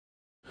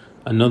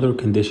Another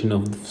condition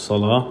of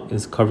salah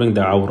is covering the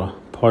awrah,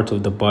 part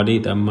of the body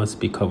that must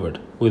be covered,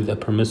 with a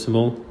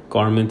permissible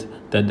garment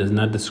that does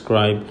not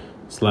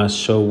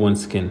describe/show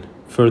one's skin.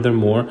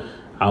 Furthermore,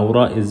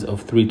 awrah is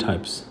of three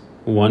types.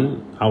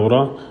 1.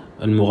 Awrah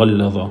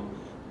al-Mughallada,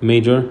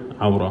 major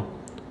awrah,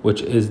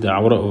 which is the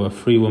awrah of a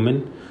free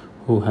woman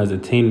who has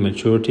attained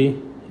maturity.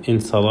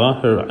 In salah,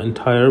 her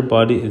entire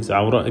body is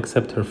awrah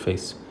except her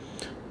face.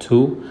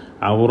 2.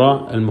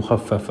 Awrah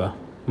al-Mukhaffafa,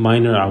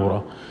 minor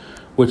awrah,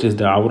 which is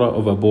the awrah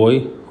of a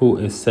boy who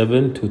is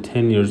 7 to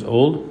 10 years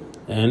old,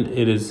 and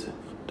it is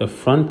the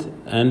front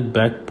and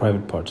back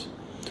private parts.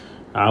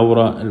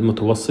 Awrah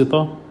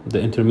al-Mutawassita,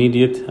 the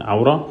intermediate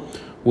awrah,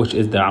 which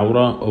is the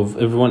awrah of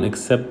everyone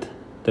except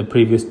the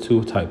previous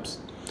two types,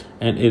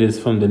 and it is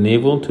from the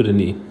navel to the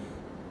knee.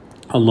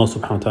 Allah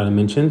subhanahu wa ta'ala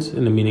mentions,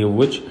 in the meaning of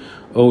which,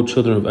 O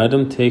children of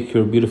Adam, take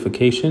your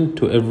beautification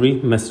to every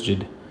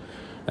masjid.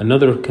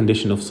 Another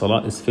condition of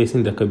salah is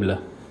facing the qibla.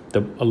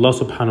 Allah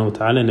subhanahu wa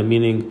ta'ala, in the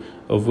meaning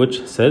of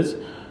which, says,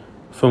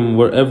 from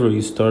wherever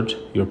you start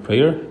your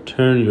prayer,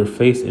 turn your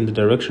face in the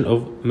direction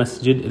of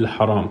Masjid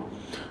al-Haram.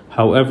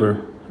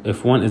 However,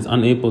 if one is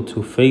unable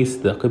to face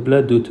the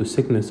qibla due to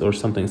sickness or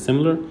something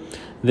similar,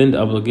 then the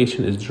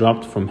obligation is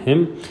dropped from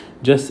him,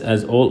 just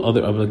as all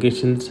other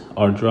obligations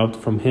are dropped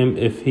from him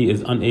if he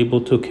is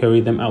unable to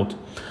carry them out.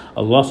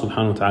 Allah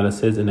subhanahu wa ta'ala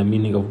says, in the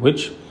meaning of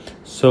which,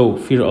 so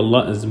fear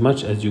Allah as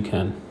much as you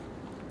can.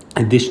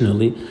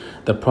 Additionally,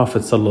 the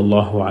Prophet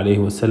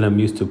ﷺ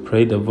used to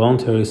pray the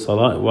voluntary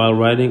salah while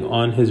riding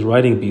on his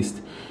riding beast,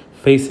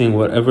 facing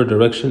whatever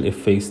direction it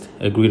faced,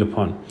 agreed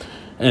upon.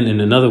 And in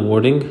another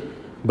wording,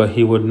 but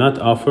he would not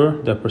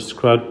offer the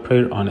prescribed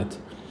prayer on it.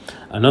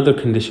 Another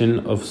condition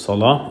of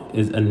salah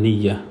is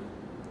an-niyyah,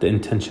 the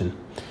intention.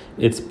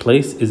 Its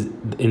place is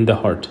in the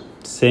heart.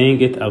 Saying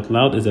it out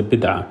loud is a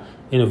bid'ah,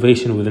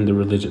 innovation within the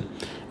religion.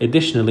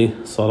 Additionally,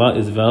 salah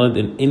is valid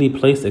in any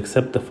place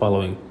except the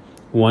following.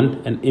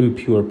 1. An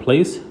impure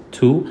place.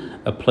 2.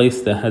 A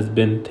place that has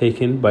been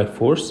taken by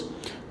force.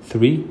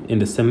 3. In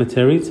the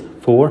cemeteries.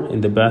 4.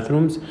 In the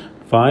bathrooms.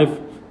 5.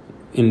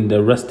 In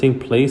the resting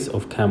place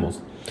of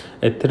camels.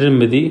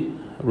 At-Tirmidhi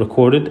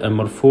recorded a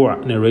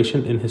marfu'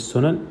 narration in his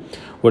Sunnah,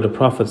 where the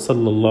Prophet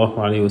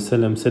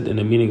ﷺ said, in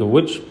the meaning of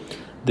which,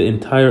 the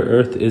entire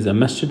earth is a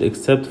masjid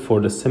except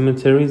for the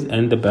cemeteries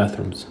and the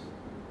bathrooms.